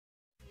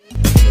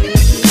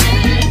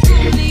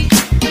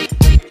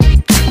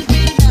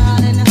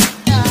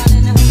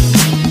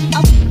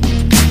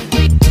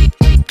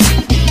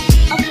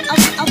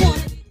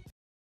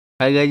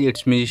Hi guys,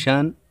 it's me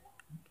Zeeshan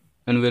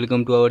and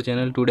welcome to our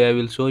channel. Today I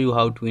will show you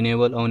how to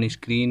enable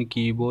on-screen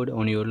keyboard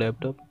on your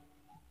laptop.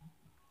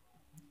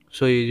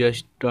 So you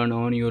just turn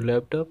on your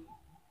laptop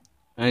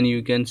and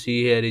you can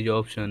see here is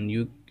option.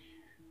 You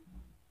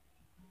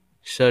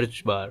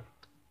search bar.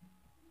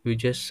 You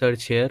just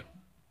search here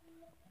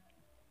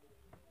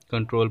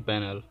control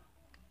panel.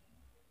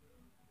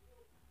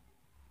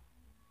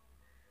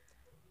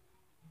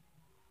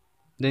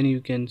 Then you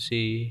can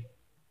see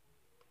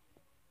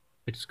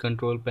its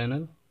control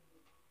panel.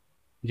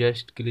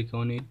 Just click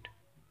on it.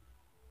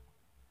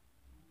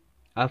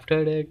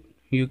 After that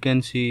you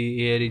can see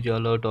here is a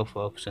lot of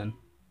option.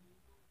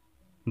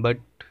 But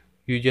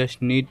you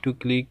just need to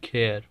click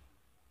here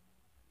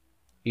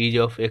ease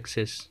of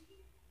access.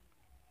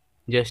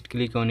 Just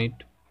click on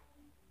it.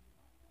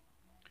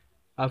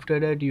 After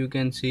that you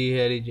can see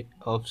here is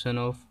option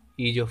of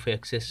ease of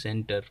access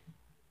center.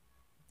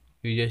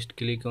 You just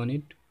click on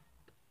it.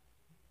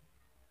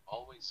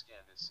 Always scan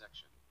this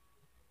section.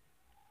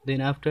 Then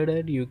after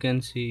that you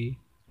can see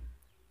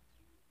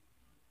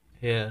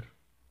here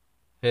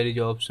is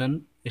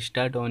option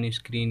start on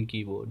screen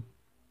keyboard.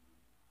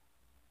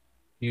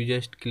 You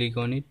just click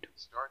on it.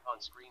 Start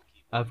on screen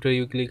keyboard. After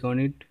you click on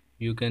it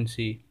you can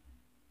see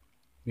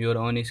your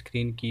on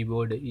screen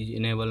keyboard is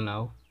enabled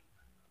now.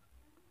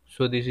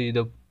 So this is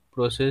the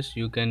process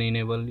you can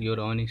enable your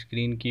on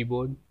screen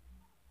keyboard.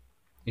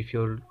 If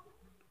your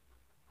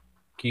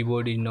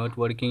keyboard is not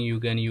working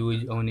you can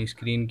use on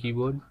screen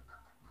keyboard.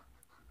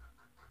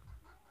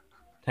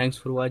 Thanks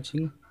for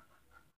watching.